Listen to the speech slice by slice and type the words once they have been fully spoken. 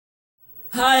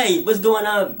Hi, what's going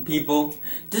on, people?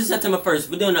 This is September 1st.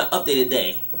 We're doing an update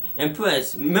today. And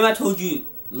press, remember I told you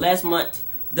last month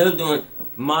they were doing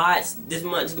mods. This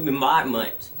month it's gonna be mod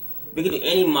month. We can do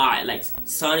any mod, like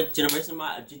Sonic Generation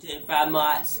mod, GTA 5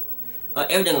 mods, or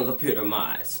everything on computer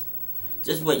mods.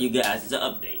 Just what you guys, it's an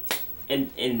update.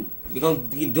 And we're gonna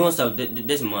be doing stuff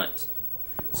this month.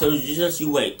 So just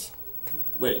you wait.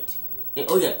 And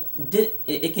oh yeah,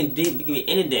 it can be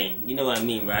anything. You know what I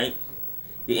mean, right?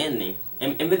 Be anything.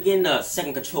 And we're getting the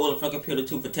second controller for computer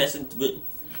too for testing.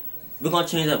 We're gonna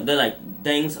change up the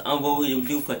things on what we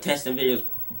do for testing videos.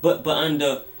 But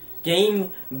under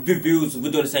game reviews,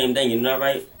 we're doing the same thing. You know,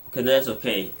 right? Cause that's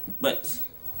okay. But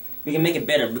we can make it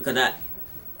better because I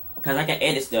can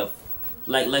edit stuff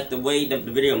like the way the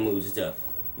video moves and stuff.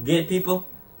 You get it, people?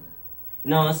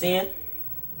 You know what I'm saying?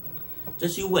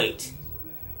 Just you wait,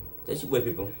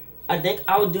 people. I think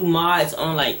I would do mods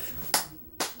on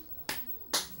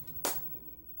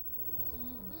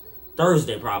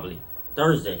Thursday, probably.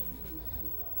 Thursday.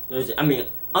 I mean,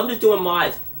 I'm just doing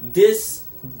mods this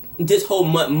whole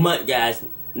month, guys.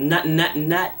 Not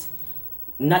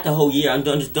the whole year. I'm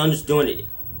just doing it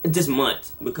this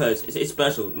month because it's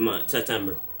special month,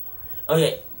 September.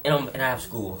 Okay, and I have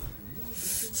school.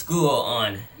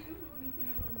 School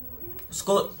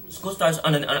starts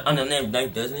on the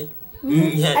 9th, doesn't it?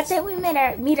 Mm-hmm. Yes. I think we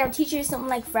meet our teachers something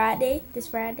like Friday. This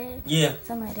Friday. Yeah.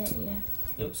 Something like that. Yeah.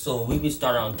 Yep, so we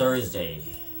start on Thursday.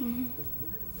 Mm-hmm.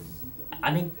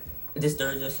 I think this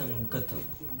Thursday or something because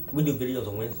we do videos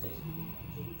on Wednesday.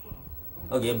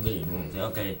 Okay, videos on Wednesday.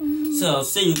 Okay. Mm-hmm. So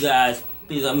see you guys.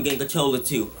 Please, I'm getting controller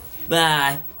too.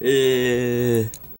 Bye.